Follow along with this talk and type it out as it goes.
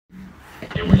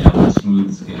They were young and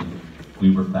smooth-skinned.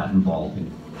 We were fat and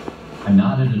balding. I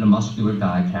nodded at a muscular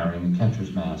guy carrying a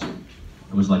catcher's mask.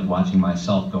 It was like watching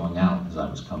myself going out as I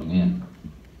was coming in.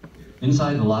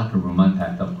 Inside the locker room, I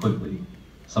packed up quickly.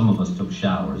 Some of us took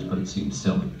showers, but it seemed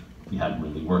silly. We hadn't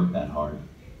really worked that hard.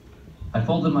 I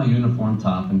folded my uniform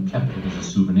top and kept it as a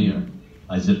souvenir.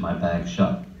 I zipped my bag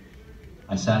shut.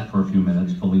 I sat for a few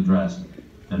minutes, fully dressed.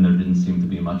 Then there didn't seem to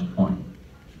be much point.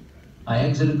 I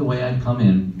exited the way I'd come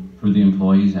in, through the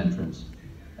employee's entrance,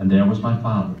 and there was my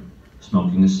father,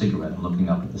 smoking a cigarette and looking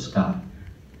up at the sky.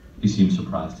 He seemed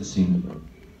surprised to see me.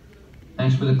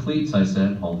 "Thanks for the cleats," I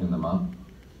said, holding them up.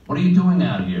 "What are you doing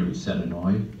out here?" he said,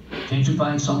 annoyed. "Can't you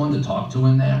find someone to talk to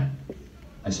in there?"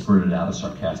 I spurted out a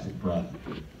sarcastic breath.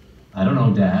 "I don't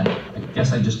know, Dad. I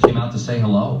guess I just came out to say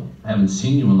hello. I haven't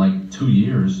seen you in like 2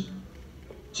 years.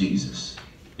 Jesus."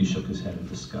 He shook his head in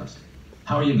disgust.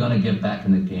 "How are you gonna get back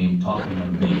in the game talking to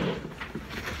me?"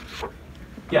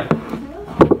 Yeah.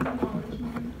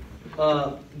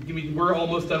 We're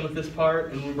almost done with this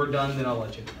part, and when we're done, then I'll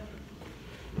let you.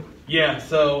 Yeah,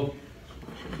 so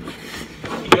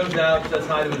he goes out, says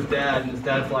hi to his dad, and his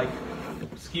dad's like,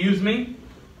 "Excuse me?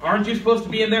 Aren't you supposed to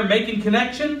be in there making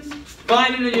connections?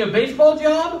 Finding you a baseball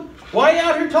job? Why are you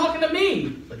out here talking to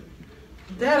me?" Like,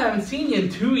 "Dad, I haven't seen you in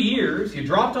 2 years. You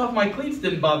dropped off my cleats,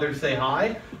 didn't bother to say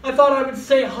hi. I thought I would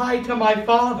say hi to my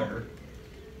father."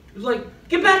 It was like,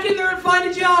 "Get back in there and find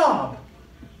a job."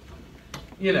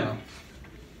 You know,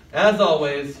 as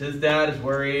always, his dad is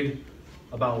worried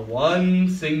about one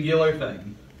singular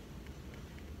thing: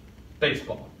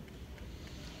 baseball.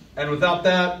 And without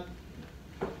that,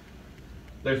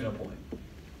 there's no point.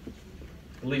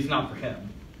 At least not for him.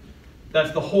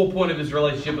 That's the whole point of his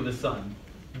relationship with his son: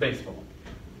 baseball.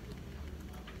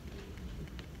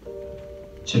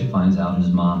 Chick finds out his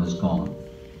mom is gone.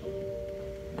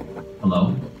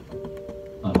 "Hello?"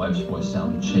 My wife's voice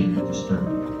sounded shaky and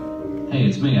disturbed. "Hey,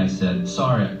 it's me," I said.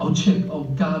 "Sorry." "Oh, Chick, oh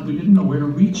God, we didn't know where to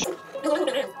reach you."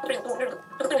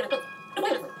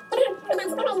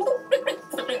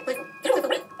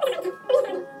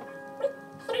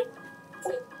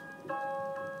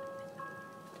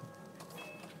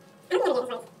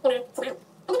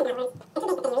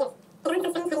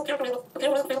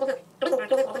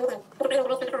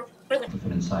 To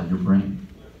fit inside your brain,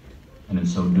 and in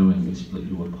so doing, they split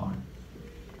you apart.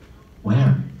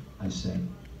 "Where?" I said.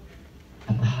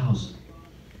 "At the house."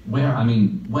 "Where? I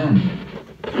mean, when?"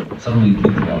 Suddenly,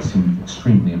 details seemed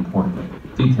extremely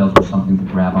important. Details were something to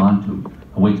grab onto,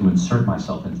 a way to insert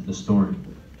myself into the story.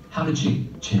 "How did she,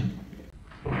 Chip?"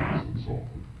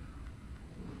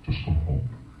 "Just come home,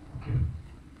 okay?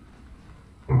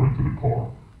 I rented a car.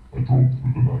 I drove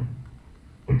through the night.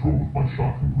 I drove with my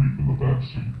shocking grief in the back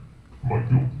seat, and my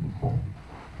guilt in the front.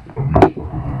 I reached the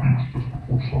beach just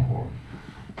before sunrise.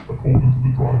 I pulled into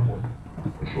the driveway.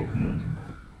 I shut the engine."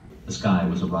 The sky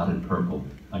was a rotted purple.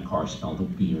 My car smelled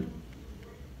of beer.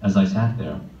 As I sat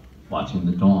there, watching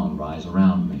the dawn rise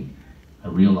around me, I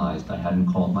realized I hadn't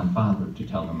called my father to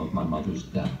tell him of my mother's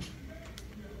death.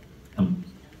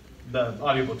 The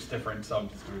audiobook's different, so I'm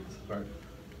just doing this part.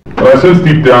 I sensed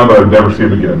deep down that I'd never see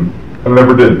him again, and I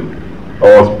never did.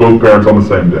 I lost both parents on the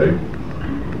same day.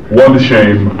 One to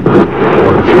shame, one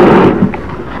to shame.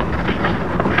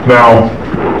 Now,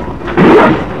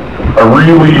 I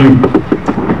really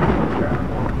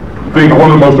think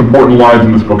one of the most important lines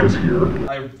in this book is here.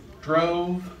 I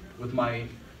drove with my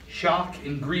shock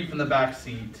and grief in the back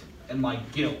seat and my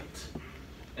guilt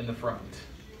in the front.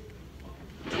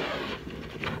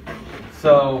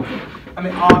 So, I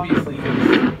mean, obviously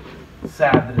he's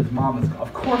sad that his mom is gone.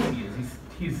 Of course he is.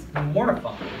 He's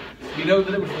mortified. You know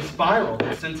that it was the spiral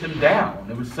that sent him down.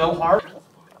 It was so hard.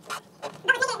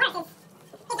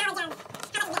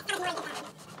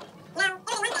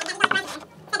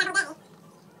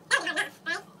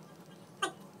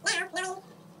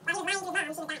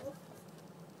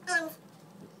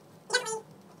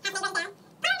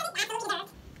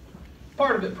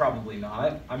 Part of it, probably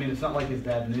not. I mean, it's not like his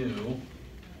dad knew.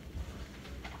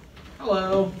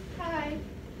 Hello. Hi.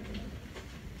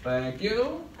 Thank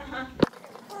you. Uh-huh.